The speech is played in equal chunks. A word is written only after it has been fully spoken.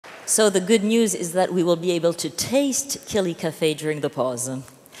So the good news is that we will be able to taste Kili Café during the pause.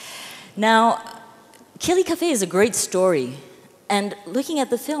 Now, Kili Café is a great story. And looking at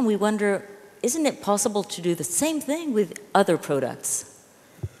the film, we wonder, isn't it possible to do the same thing with other products?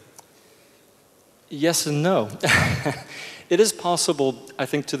 Yes and no. It is possible, I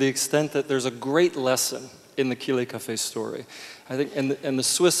think, to the extent that there's a great lesson in the Kili Café story. I think, and the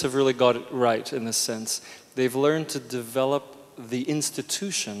Swiss have really got it right in this sense. They've learned to develop the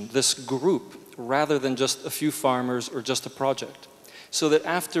institution, this group, rather than just a few farmers or just a project. So that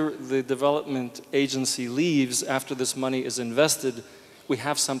after the development agency leaves, after this money is invested, we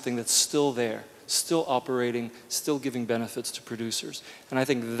have something that's still there, still operating, still giving benefits to producers. And I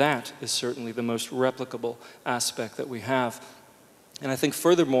think that is certainly the most replicable aspect that we have. And I think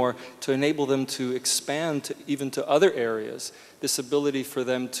furthermore, to enable them to expand even to other areas, this ability for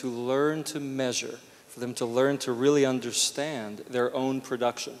them to learn to measure, for them to learn to really understand their own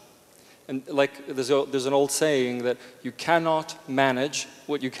production. And like there's an old saying that you cannot manage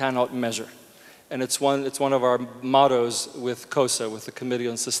what you cannot measure. And it's one of our mottos with COSA, with the Committee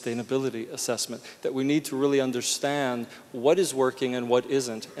on Sustainability Assessment, that we need to really understand what is working and what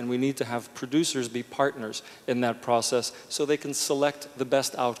isn't, and we need to have producers be partners in that process so they can select the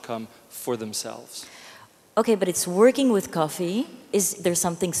best outcome for themselves. Okay, but it's working with coffee. Is there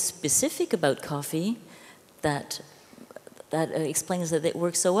something specific about coffee that explains that it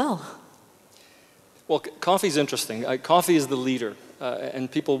works so well? Well, coffee is interesting. Coffee is the leader. And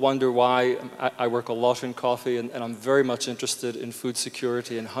people wonder why. I work a lot in coffee, and I'm very much interested in food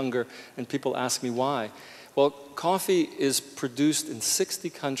security and hunger, and people ask me why. Well, coffee is produced in 60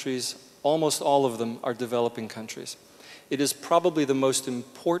 countries. Almost all of them are developing countries. It is probably the most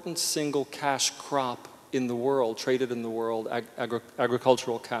important single cash crop in the world, traded in the world,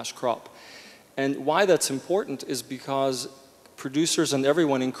 agricultural cash crop. And why that's important is because producers and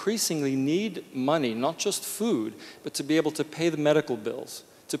everyone increasingly need money, not just food, but to be able to pay the medical bills,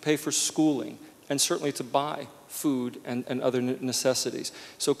 to pay for schooling, and certainly to buy food and other necessities.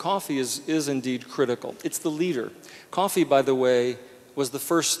 So coffee is indeed critical. It's the leader. Coffee, by the way, was the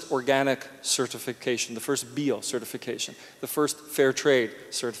first organic certification, the first bio certification, the first fair trade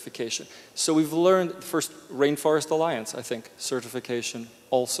certification. So we've learned, the first Rainforest Alliance, I think, certification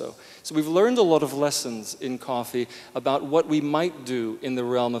also. So we've learned a lot of lessons in coffee about what we might do in the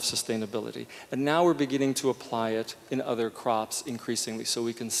realm of sustainability. And now we're beginning to apply it in other crops increasingly, so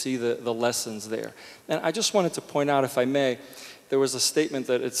we can see the lessons there. And I just wanted to point out, if I may, there was a statement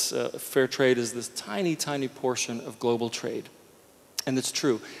that it's fair trade is this tiny, tiny portion of global trade. And it's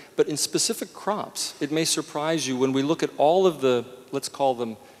true. But in specific crops, it may surprise you when we look at all of the, let's call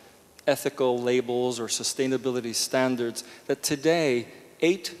them ethical labels or sustainability standards, that today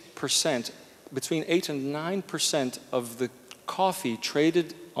 8%, between 8 and 9% of the coffee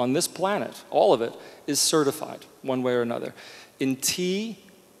traded on this planet, all of it, is certified one way or another. In tea,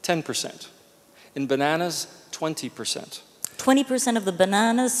 10%. In bananas, 20%. 20% of the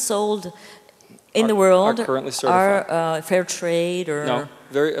bananas sold in the world are currently certified. Are fair trade or? No,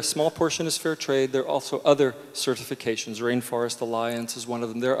 a small portion is fair trade. There are also other certifications. Rainforest Alliance is one of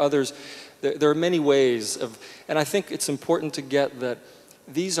them. There are others. There are many ways of, and I think it's important to get that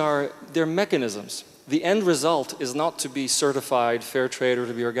they're mechanisms. The end result is not to be certified fair trade or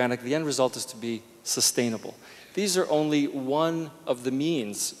to be organic. The end result is to be sustainable. These are only one of the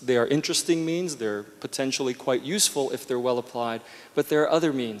means. They are interesting means. They're potentially quite useful if they're well applied, but there are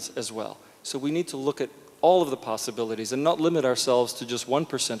other means as well. So we need to look at all of the possibilities and not limit ourselves to just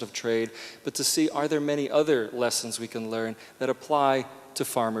 1% of trade, but to see, are there many other lessons we can learn that apply to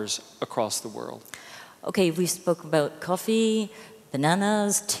farmers across the world? Okay, we spoke about coffee,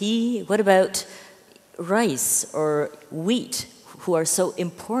 bananas, tea. What about rice or wheat, who are so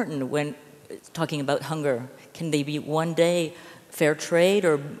important when talking about hunger? Can they be one day fair trade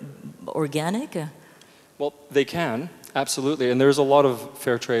or organic? Well, they can. Absolutely, and there's a lot of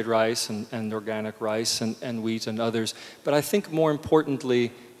fair trade rice and organic rice and wheat and others. But I think more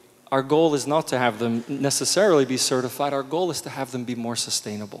importantly, our goal is not to have them necessarily be certified. Our goal is to have them be more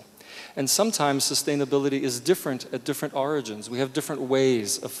sustainable. And sometimes sustainability is different at different origins. We have different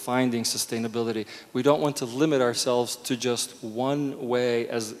ways of finding sustainability. We don't want to limit ourselves to just one way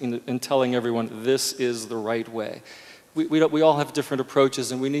as in telling everyone this is the right way. We all have different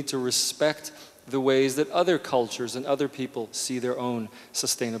approaches, and we need to respect the ways that other cultures and other people see their own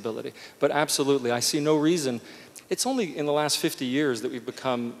sustainability. But absolutely, I see no reason. It's only in the last 50 years that we've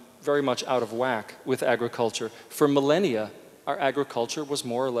become very much out of whack with agriculture. For millennia, our agriculture was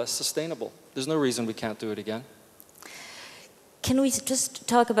more or less sustainable. There's no reason we can't do it again. Can we just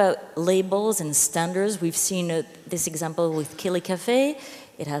talk about labels and standards? We've seen this example with Kili Café.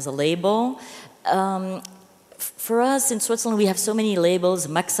 it has a label. For us in Switzerland, we have so many labels,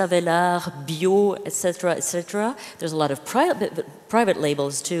 Max Avelar, Bio, etc., etc. There's a lot of private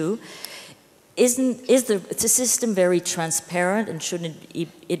labels too. Is the system very transparent, and shouldn't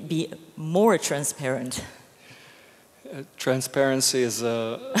it be more transparent? Transparency is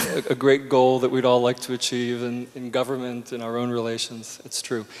a great goal that we'd all like to achieve in government, in our own relations. It's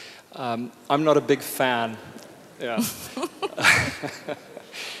true. I'm not a big fan. Yeah.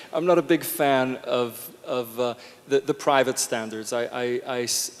 I'm not a big fan of the private standards. I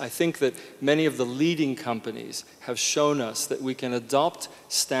think that many of the leading companies have shown us that we can adopt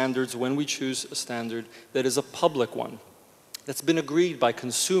standards when we choose a standard that is a public one, that's been agreed by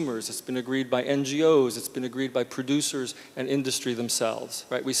consumers, it's been agreed by NGOs, it's been agreed by producers and industry themselves,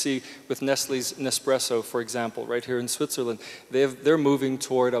 right? We see with Nestlé's Nespresso, for example, right here in Switzerland, they're moving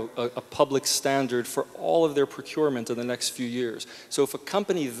toward a public standard for all of their procurement in the next few years. So if a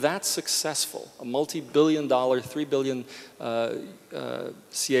company that successful, a multi-billion-dollar, 3 billion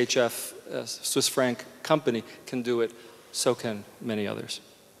CHF, Swiss franc company can do it, so can many others.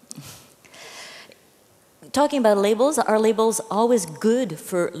 Talking about labels, are labels always good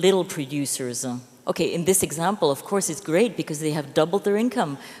for little producers? Okay, in this example, of course, it's great because they have doubled their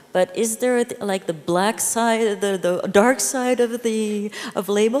income. But is there like the black side, the dark side of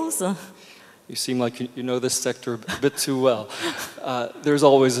labels? You seem like you know this sector a bit too well. There's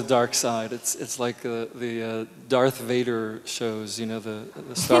always a dark side. It's like the Darth Vader shows, you know,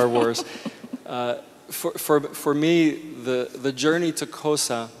 the Star Wars. For me, the journey to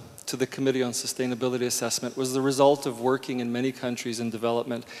COSA, to the Committee on Sustainability Assessment, was the result of working in many countries in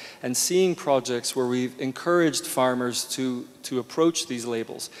development and seeing projects where we've encouraged farmers to approach these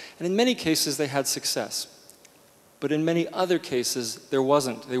labels. And in many cases they had success. But in many other cases there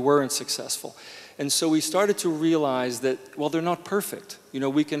wasn't. They weren't successful. And so we started to realize that, well, they're not perfect. You know,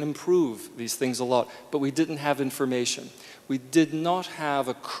 we can improve these things a lot, but we didn't have information. We did not have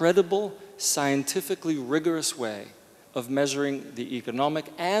a credible, scientifically rigorous way of measuring the economic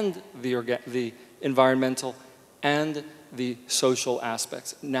and the environmental and the social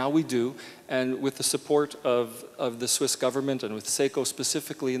aspects. Now we do, and with the support of the Swiss government and with SECO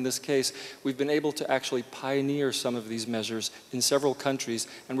specifically in this case, we've been able to actually pioneer some of these measures in several countries,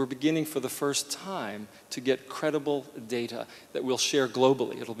 and we're beginning for the first time to get credible data that we'll share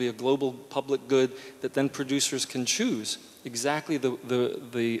globally. It'll be a global public good that then producers can choose exactly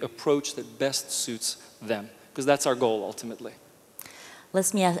the approach that best suits them. Because that's our goal, ultimately.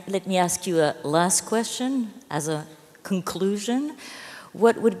 Let me ask you a last question as a conclusion.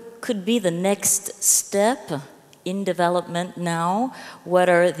 What could be the next step in development now? What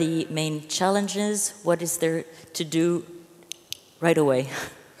are the main challenges? What is there to do right away?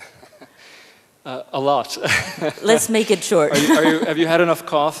 A lot. Let's make it short. Have you had enough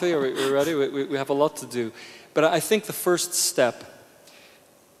coffee? Are we ready? We have a lot to do. But I think the first step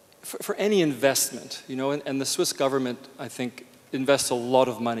for any investment, you know, and the Swiss government, I think, invests a lot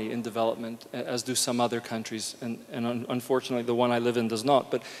of money in development, as do some other countries, and unfortunately the one I live in does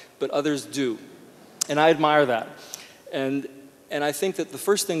not, but others do. And I admire that. And I think that the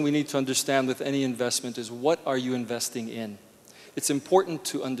first thing we need to understand with any investment is, what are you investing in? It's important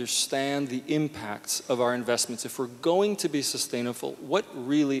to understand the impacts of our investments. If we're going to be sustainable, what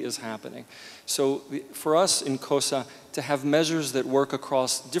really is happening? So for us in COSA, to have measures that work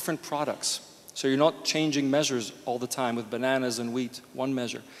across different products. So you're not changing measures all the time with bananas and wheat, one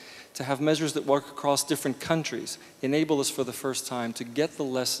measure. To have measures that work across different countries enable us for the first time to get the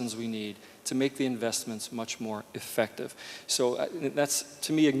lessons we need to make the investments much more effective. So that's,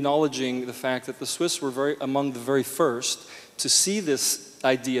 to me, acknowledging the fact that the Swiss were among the very first to see this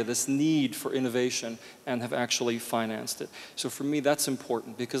idea, this need for innovation, and have actually financed it. So for me, that's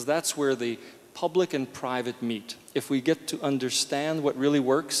important, because that's where the public and private meet. If we get to understand what really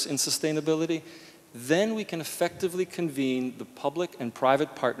works in sustainability, then we can effectively convene the public and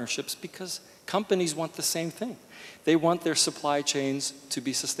private partnerships, because companies want the same thing. They want their supply chains to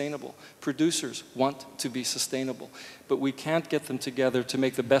be sustainable. Producers want to be sustainable. But we can't get them together to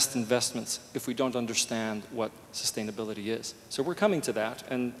make the best investments if we don't understand what sustainability is. So we're coming to that,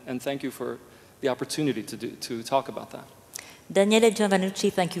 and thank you for the opportunity to talk about that. Daniele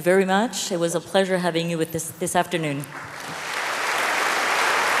Giovannucci, thank you very much. It was a pleasure having you with this afternoon.